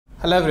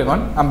Hello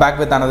everyone, I'm back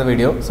with another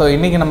video. So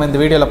இன்னைக்கு நம்ம இந்த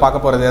வீடியோல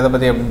பார்க்க போறது எதை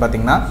பத்தி அப்படினு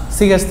பாத்தீங்கன்னா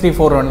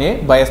CH341A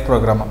Bios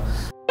Programmer.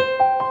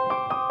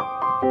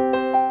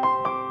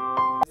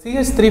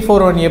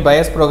 CH341A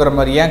Bios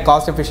Programmer ஏன்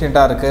காஸ்ட்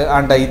எஃபிஷியன்ட்டா இருக்கு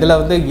and இதுல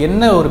வந்து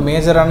என்ன ஒரு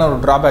மேஜரான ஒரு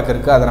drawback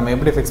இருக்கு அதை நம்ம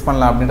எப்படி ஃபிக்ஸ்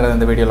பண்ணலாம் அப்படிங்கறத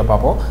இந்த வீடியோல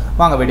பாப்போம்.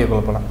 வாங்க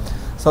வீடியோக்குள்ள போலாம்.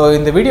 So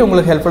இந்த வீடியோ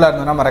உங்களுக்கு ஹெல்ப்ஃபுல்லா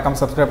இருந்ததுனா மறக்காம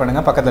Subscribe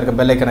பண்ணுங்க, பக்கத்துல இருக்க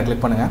bell icon-ஐ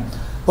click பண்ணுங்க.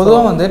 பொதுவா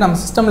வந்து நம்ம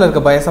சிஸ்டம்ல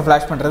இருக்க BIOS-ஐ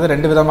ஃபிளாஷ் பண்றது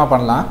ரெண்டு விதமா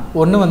பண்ணலாம்.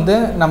 ஒன்னு வந்து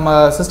நம்ம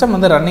சிஸ்டம்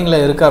வந்து ரன்னிங்ல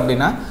இருக்கு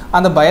அப்படினா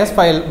அந்த BIOS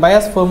ஃபைல்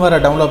BIOS firmware-ஐ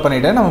டவுன்லோட்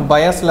பண்ணிட்டு நம்ம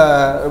BIOS-ல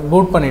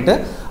பூட் பண்ணிட்டு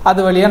அது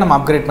வழியா நம்ம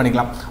அப்கிரேட்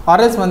பண்ணிக்கலாம்.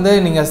 ஆர்எஸ் வந்து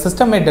நீங்க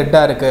சிஸ்டமே டெட்டா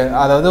இருக்கு,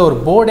 அதாவது ஒரு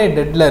போர்டே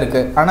டெட்ல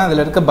இருக்கு, ஆனா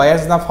அதுல இருக்க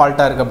BIOS தான்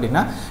ஃபால்ட்டா இருக்கு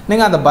அப்படினா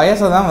நீங்க அந்த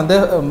BIOS-ஐ தான் வந்து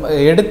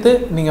எடுத்து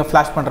நீங்க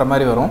ஃபிளாஷ் பண்ற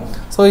மாதிரி வரும்.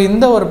 சோ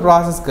இந்த ஒரு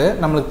ப்ராசஸ்க்கு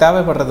நமக்கு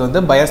தேவைப்படுறது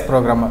வந்து BIOS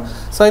Programmer.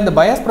 சோ இந்த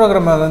BIOS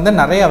Programmer வந்து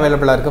நிறைய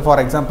அவேலபிளா இருக்கு.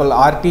 For example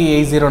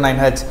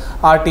RT809H,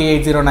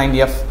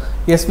 RT809F,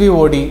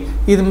 SVOD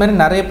இது மாதிரி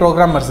நிறைய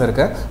ப்ரோக்ராமர்ஸ்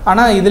இருக்கு.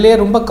 ஆனா இதுலயே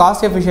ரொம்ப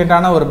காஸ்ட்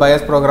எஃபிஷியன்ட்டான ஒரு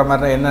BIOS Programmer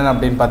என்ன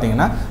அப்படினு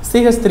பாத்தீங்கன்னா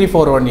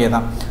CH341A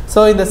தான்.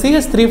 சோ இந்த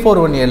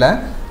CH341A-ல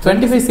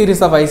 25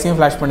 சீரிஸ் ஆஃப் ஐசியும்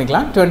ஃபிளாஷ்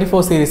பண்ணிக்கலாம்,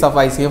 24 சீரிஸ் ஆஃப்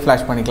ஐசியும்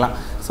ஃபிளாஷ் பண்ணிக்கலாம்.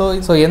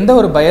 ஸோ எந்த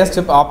ஒரு BIOS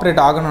சிப்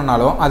ஆப்ரேட்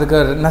ஆகணும்னாலும் அதுக்கு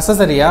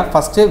நெசசரியாக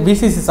ஃபஸ்ட்டு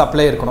VCC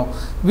சப்ளை இருக்கணும்.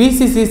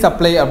 VCC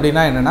சப்ளை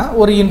அப்படின்னா என்னென்னா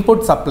ஒரு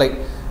இன்புட் சப்ளை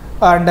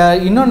அண்ட்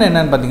இன்னொன்று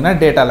என்னென்னு பார்த்தீங்கன்னா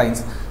டேட்டா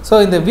லைன்ஸ். ஸோ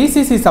இந்த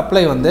VCC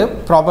சப்ளை வந்து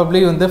ப்ராபப்ளி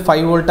வந்து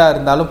 5 வோல்ட்டாக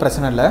இருந்தாலும்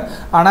பிரச்சனை இல்லை.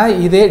 ஆனால்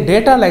இதே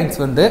டேட்டா லைன்ஸ்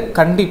வந்து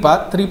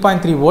கண்டிப்பாக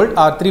 3.3 வோல்ட்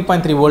ஆர்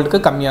 3.3 வோல்ட்டுக்கு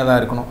கம்மியாக தான்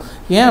இருக்கணும்.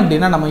 ஏன்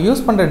அப்படின்னா நம்ம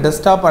யூஸ் பண்ணுற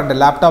டெஸ்க்டாப் அண்ட்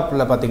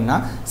லேப்டாப்பில் பார்த்தீங்கன்னா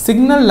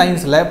சிக்னல்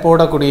லைன்ஸில்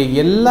போடக்கூடிய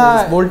எல்லா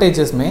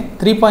வோல்டேஜஸுமே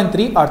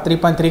 3.3 ஆர்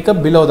 3.3க்கு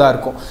பிலோ தான்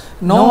இருக்கும்.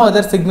 நோ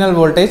அதர் சிக்னல்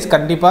வோல்டேஜ்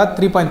கண்டிப்பாக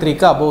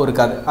 3.3க்கு அபோவ்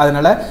இருக்காது.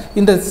 அதனால்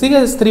இந்த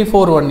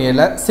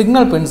CH341A-ல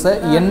சிக்னல் பின்ஸை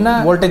என்ன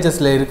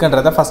வோல்டேஜஸில்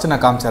இருக்குன்றதை ஃபஸ்ட்டு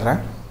நான்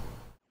காமிச்சிடுறேன்.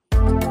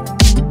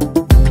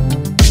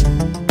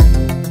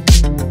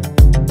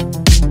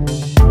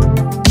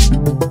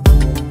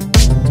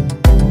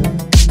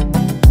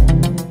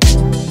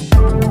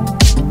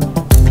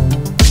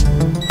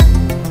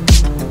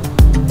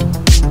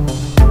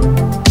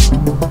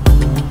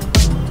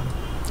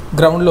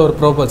 கிரவுண்டில் ஒரு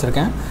ப்ரோப்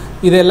வச்சுருக்கேன்.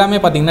 இது எல்லாமே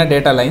பார்த்தீங்கன்னா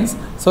டேட்டா லைன்ஸ்.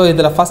 ஸோ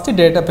இதில் ஃபஸ்ட்டு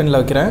டேட்டா பின்னில்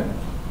வைக்கிறேன்.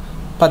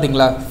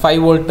 பார்த்தீங்களா 5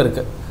 வோல்ட்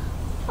இருக்குது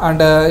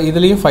அண்டு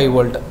இதுலேயும் 5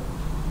 வோல்ட்.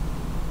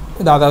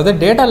 இது அதாவது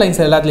டேட்டா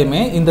லைன்ஸ்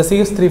எல்லாத்துலேயுமே இந்த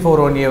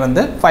CH341A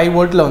வந்து 5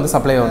 வோல்ட்டில் வந்து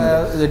சப்ளை ஆகுது.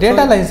 இது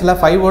டேட்டா லைன்ஸில்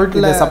 5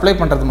 வோல்ட்டில் சப்ளை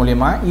பண்ணுறது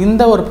மூலிமா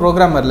இந்த ஒரு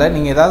ப்ரோக்ராமரில்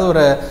நீங்கள் ஏதாவது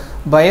ஒரு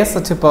BIOS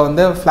சிப்பை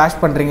வந்து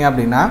ஃப்ளாஷ் பண்ணுறீங்க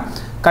அப்படின்னா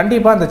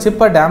கண்டிப்பாக அந்த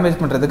சிப்பை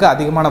டேமேஜ் பண்ணுறதுக்கு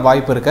அதிகமான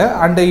வாய்ப்பு இருக்குது.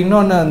 அண்டு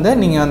இன்னொன்று வந்து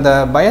நீங்கள் அந்த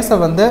BIOS-ஐ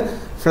வந்து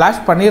ஃப்ளாஷ்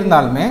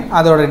பண்ணியிருந்தாலுமே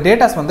அதோட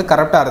டேட்டாஸ் வந்து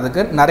கரெக்டாக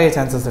ஆகிறதுக்கு நிறைய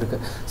சான்சஸ்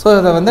இருக்குது. ஸோ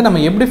இதை வந்து நம்ம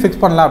எப்படி ஃபிக்ஸ்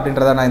பண்ணலாம்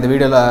அப்படின்றத நான் இந்த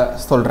வீடியோவில்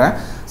சொல்கிறேன்.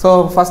 ஸோ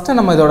ஃபஸ்ட்டு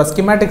நம்ம இதோட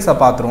ஸ்கிமேட்டிக்ஸை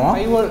பார்த்துருவோம்.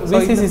 5 வோல்ட்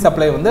VCC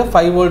சப்ளை வந்து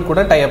 5 வோல்ட்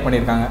கூட டைப்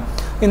பண்ணியிருக்காங்க.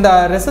 இந்த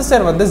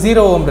ரெசிஸ்டர் வந்து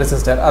 0 ஓம்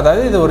ரெசிஸ்டர்,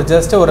 அதாவது இது ஒரு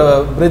ஜஸ்ட் ஒரு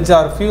பிரிட்ஜ்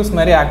ஆர் ஃபியூஸ்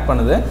மாதிரி ஆக்ட்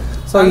பண்ணுது.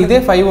 ஸோ இதே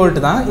 5 வோல்ட்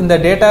தான் இந்த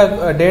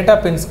டேட்டா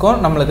பின்ஸ்க்கும்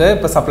நம்மளுக்கு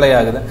இப்போ சப்ளை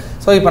ஆகுது.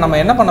 ஸோ இப்போ நம்ம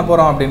என்ன பண்ண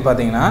போகிறோம் அப்படின்னு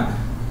பார்த்தீங்கன்னா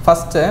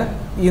ஃபஸ்ட்டு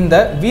இந்த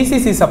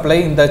VCC சப்ளை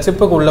இந்த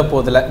சிப்புக்கு உள்ள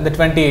போதில் இந்த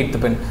 28th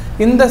பின்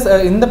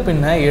இந்த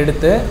பின்னை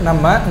எடுத்து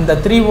நம்ம இந்த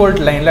 3 வோல்ட்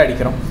லைனில்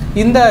அடிக்கிறோம்.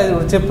 இந்த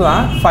ஒரு சிப்பு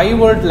தான் 5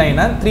 வோல்ட்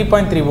லைனை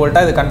 3.3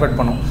 வோல்ட்டாக இது கன்வெர்ட்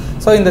பண்ணும்.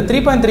 ஸோ இந்த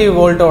 3.3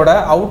 வோல்ட்டோட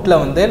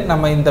அவுட்டில் வந்து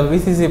நம்ம இந்த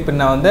VCC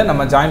பின்னை வந்து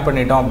நம்ம ஜாயின்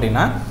பண்ணிட்டோம்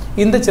அப்படின்னா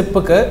இந்த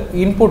சிப்புக்கு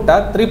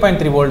இன்புட்டாக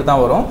 3.3 வோல்ட்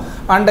தான் வரும்.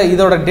 அண்ட்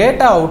இதோட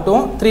டேட்டா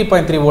அவுட்டும்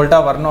 3.3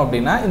 வோல்ட்டாக வரணும்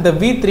அப்படின்னா இந்த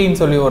V3ன்னு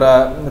சொல்லி ஒரு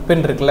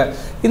பின் இருக்குல்ல,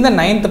 இந்த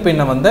 9th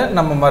பின்னை வந்து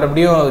நம்ம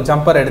மறுபடியும்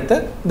ஜம்பர் எடுத்து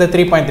இந்த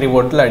 3.3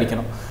 வோல்ட்டில்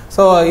அடிக்கணும்.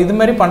 ஸோ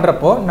இதுமாரி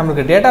பண்ணுறப்போ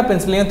நம்மளுக்கு டேட்டா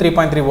பின்ஸ்லேயும்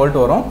 3.3 வோல்ட்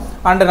வரும்.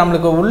 அண்டு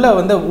நம்மளுக்கு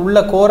உள்ள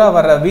கோராக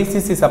வர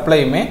VCC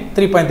சப்ளையுமே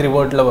 3.3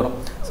 வோல்ட்டில் வரும்.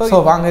 ஸோ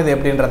வாங்க இது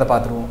எப்படின்றத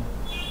பார்த்துருவோம்.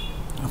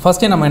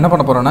 ஃபஸ்ட்டே நம்ம என்ன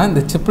பண்ண போகிறோன்னா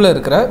இந்த சிப்பில்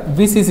இருக்கிற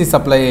VCC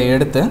சப்ளையை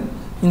எடுத்து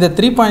இந்த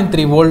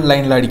 3.3 வோல்ட்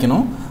லைனில்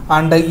அடிக்கணும்.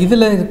 அண்டு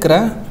இதில் இருக்கிற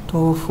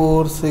 2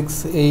 4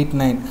 6 8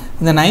 9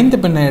 இந்த 9th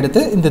பின்னை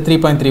எடுத்து இந்த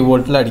 3.3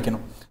 வோல்ட்டில்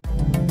அடிக்கணும்.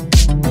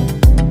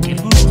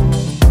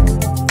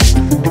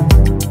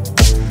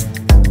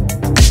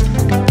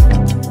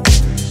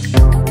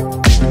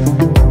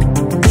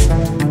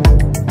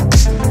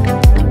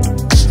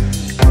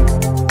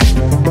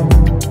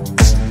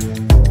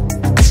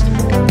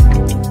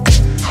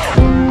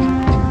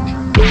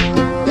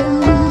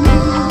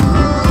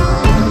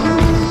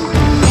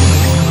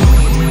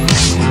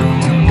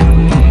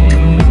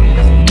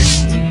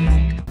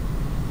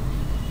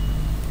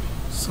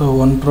 So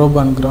 1 probe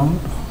on ground.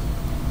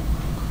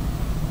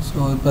 So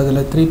இப்போ அதில்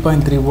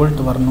 3.3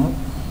 வோல்ட் வரணும்.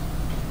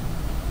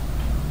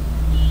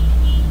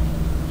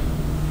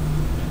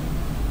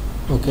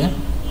 Okay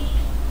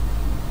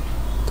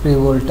 3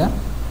 volt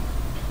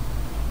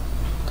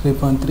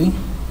 3.3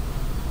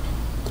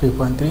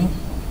 3.3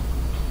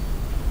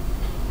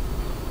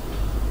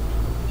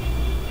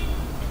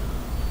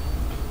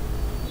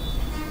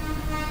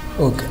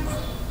 okay.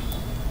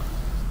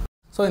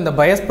 ஸோ இந்த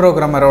BIOS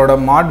ப்ரோக்ராமரோட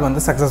மாட் வந்து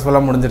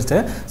சக்ஸஸ்ஃபுல்லாக முடிஞ்சிருச்சு.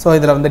 ஸோ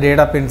இதில் வந்து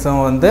டேட்டா பின்ஸும்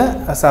வந்து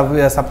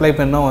சப்ளை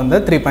பின்னும் வந்து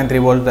 3.3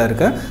 வோல்ட்டில்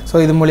இருக்குது. ஸோ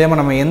இது மூலியமாக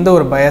நம்ம எந்த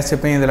ஒரு BIOS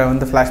சிப்பையும் இதில்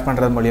வந்து ஃப்ளாஷ்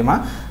பண்ணுறது மூலிமா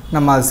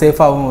நம்ம அது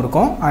சேஃபாகவும்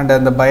இருக்கும் அண்ட்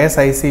அந்த BIOS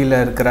ஐசியில்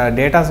இருக்கிற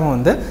டேட்டாஸும்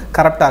வந்து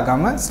கரப்ட்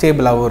ஆகாமல்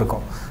ஸ்டேபிளாகவும்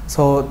இருக்கும்.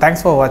 ஸோ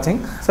தேங்க்ஸ் ஃபார்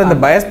வாட்சிங். ஸோ இந்த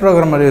BIOS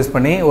ப்ரோக்ராமர் யூஸ்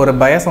பண்ணி ஒரு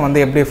BIOS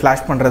வந்து எப்படி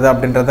ஃப்ளாஷ் பண்ணுறது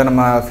அப்படின்றத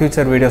நம்ம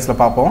ஃபியூச்சர்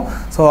வீடியோஸில் பார்ப்போம்.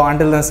 So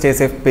until then stay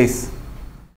safe, peace.